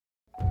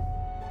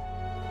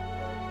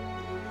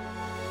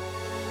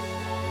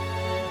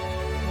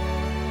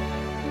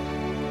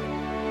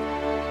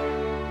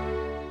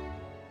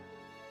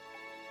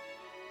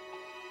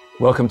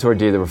Welcome to our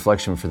daily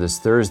reflection for this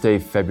Thursday,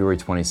 February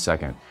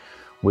 22nd,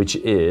 which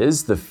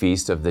is the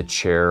Feast of the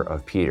Chair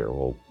of Peter.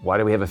 Well, why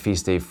do we have a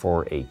feast day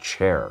for a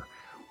chair?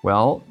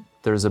 Well,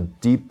 there's a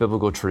deep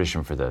biblical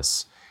tradition for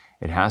this.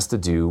 It has to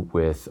do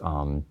with,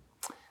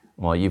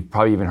 you've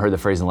probably even heard the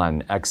phrase in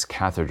Latin, ex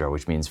cathedra,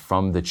 which means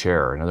from the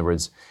chair. In other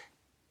words,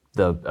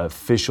 the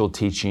official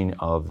teaching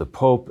of the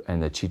Pope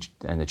and the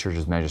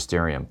Church's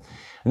magisterium.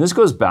 And this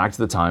goes back to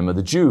the time of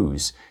the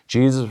Jews.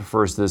 Jesus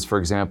refers to this, for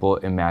example,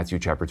 in Matthew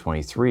chapter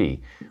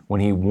 23, when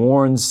he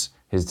warns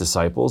his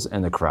disciples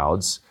and the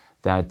crowds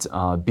that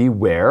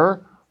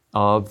beware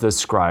of the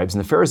scribes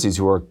and the Pharisees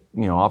who are,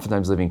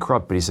 oftentimes living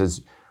corrupt. But he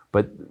says,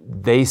 but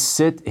they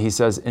sit, he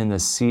says, in the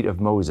seat of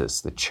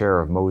Moses, the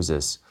chair of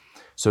Moses.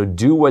 So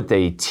do what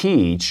they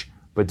teach,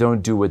 but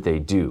don't do what they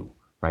do,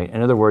 right?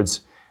 In other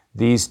words,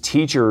 these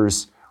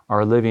teachers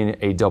are living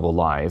a double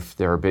life.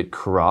 They're a bit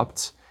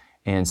corrupt.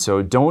 And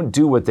so don't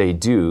do what they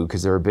do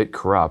because they're a bit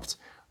corrupt,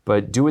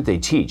 but do what they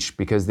teach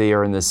because they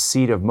are in the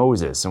seat of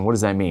Moses. And what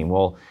does that mean?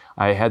 Well,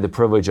 I had the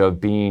privilege of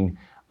being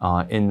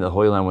in the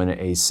Holy Land when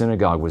a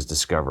synagogue was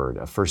discovered,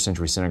 a first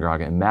century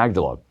synagogue in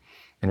Magdala.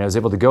 And I was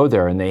able to go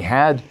there, and they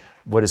had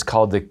what is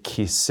called the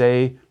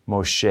Kisei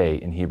Moshe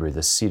in Hebrew,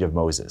 the seat of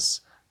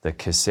Moses, the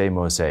Kisei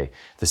Moshe,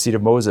 the seat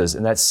of Moses.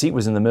 And that seat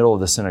was in the middle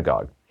of the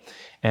synagogue.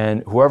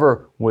 And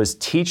whoever was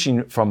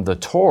teaching from the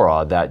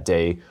Torah that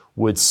day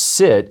would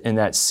sit in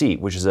that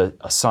seat, which is a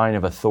sign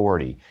of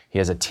authority. He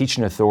has a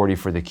teaching authority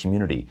for the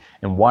community.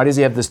 And why does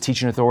he have this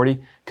teaching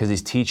authority? Because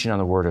he's teaching on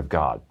the Word of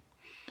God.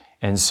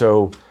 And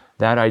so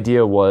that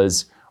idea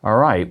was, all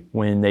right,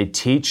 when they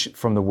teach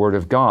from the Word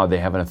of God, they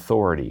have an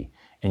authority.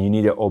 And you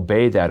need to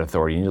obey that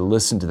authority. You need to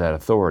listen to that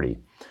authority.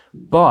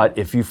 But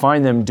if you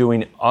find them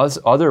doing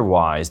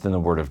otherwise than the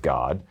Word of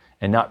God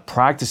and not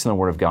practicing the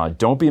Word of God,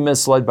 don't be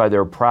misled by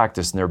their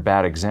practice and their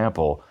bad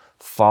example.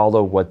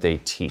 Follow what they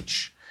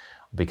teach,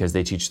 because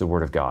they teach the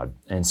Word of God.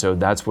 And so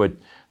that's what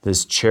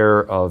this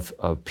chair of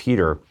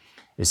Peter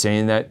is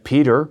saying, that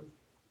Peter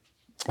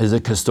is a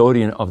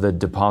custodian of the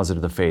deposit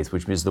of the faith,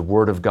 which means the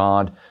Word of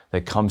God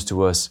that comes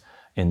to us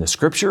in the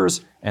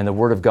Scriptures and the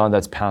Word of God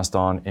that's passed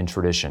on in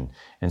tradition.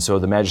 And so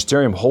the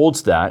magisterium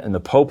holds that and the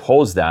Pope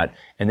holds that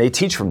and they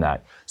teach from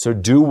that. So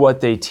do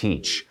what they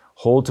teach,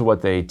 hold to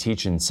what they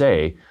teach and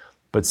say.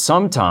 But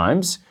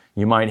sometimes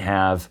you might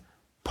have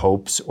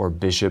popes or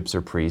bishops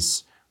or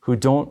priests who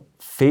don't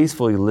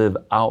faithfully live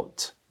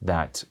out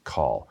that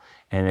call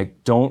and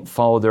don't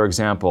follow their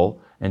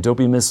example and don't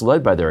be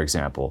misled by their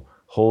example.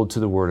 Hold to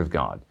the Word of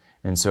God.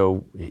 And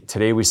so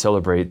today we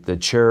celebrate the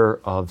chair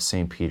of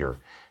St. Peter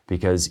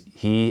because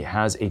he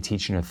has a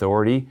teaching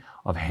authority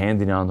of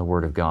handing on the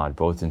Word of God,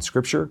 both in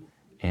Scripture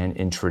and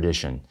in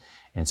tradition.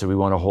 And so we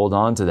want to hold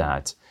on to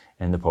that,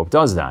 and the Pope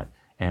does that.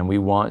 And we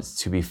want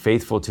to be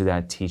faithful to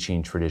that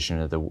teaching tradition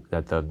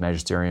that the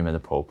magisterium and the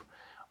Pope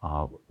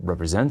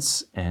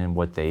represents and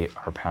what they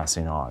are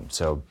passing on.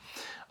 So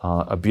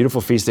a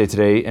beautiful feast day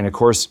today. And of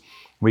course,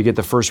 we get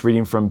the first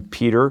reading from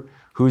Peter,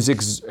 who's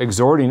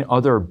exhorting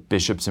other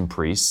bishops and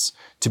priests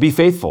to be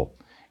faithful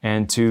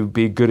and to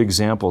be good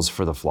examples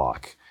for the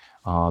flock,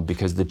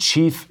 because the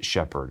chief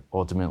shepherd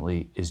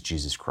ultimately is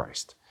Jesus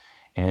Christ.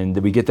 And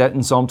we get that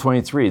in Psalm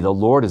 23, the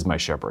Lord is my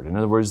shepherd. In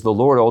other words, the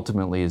Lord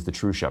ultimately is the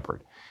true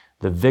shepherd.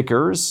 The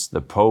vicars, the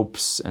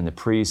popes and the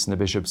priests and the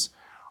bishops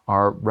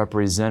are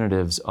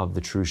representatives of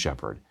the true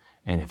shepherd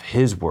and of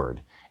his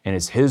word. And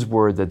it's his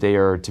word that they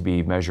are to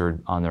be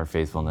measured on their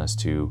faithfulness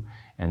to,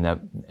 and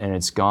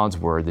it's God's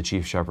word, the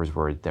chief shepherd's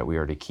word, that we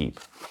are to keep,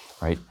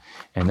 right?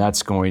 And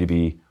that's going to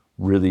be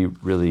really,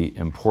 really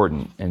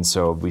important. And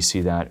so we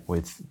see that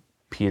with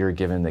Peter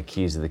given the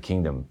keys of the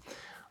kingdom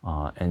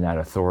and that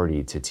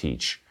authority to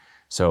teach.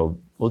 So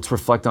let's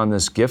reflect on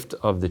this gift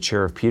of the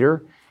chair of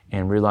Peter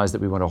and realize that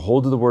we want to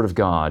hold to the Word of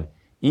God,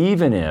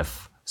 even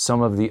if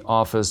some of the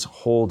office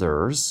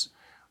holders,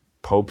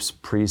 popes,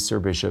 priests,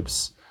 or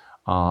bishops,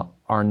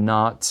 are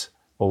not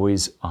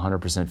always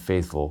 100%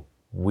 faithful.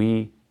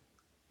 We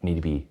need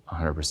to be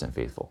 100%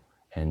 faithful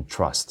and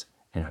trust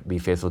and be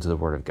faithful to the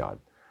Word of God.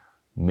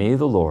 May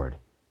the Lord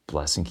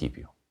bless and keep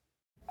you.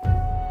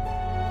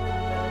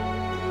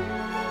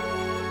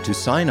 To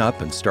sign up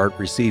and start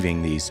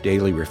receiving these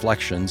daily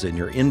reflections in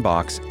your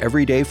inbox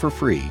every day for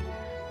free,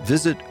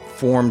 visit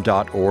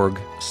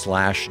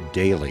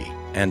formed.org/daily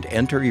and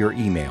enter your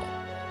email.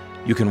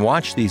 You can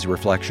watch these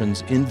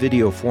reflections in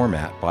video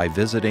format by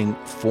visiting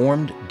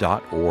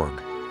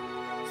formed.org.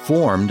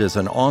 Formed is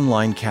an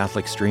online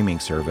Catholic streaming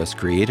service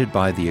created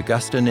by the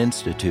Augustine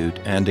Institute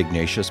and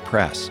Ignatius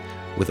Press,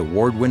 with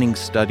award-winning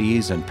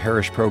studies and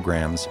parish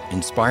programs,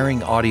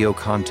 inspiring audio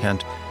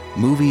content,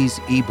 movies,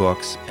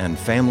 ebooks, and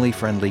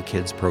family-friendly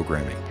kids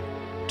programming.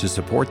 To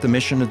support the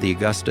mission of the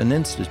Augustine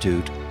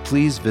Institute,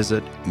 please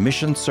visit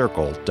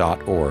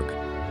missioncircle.org.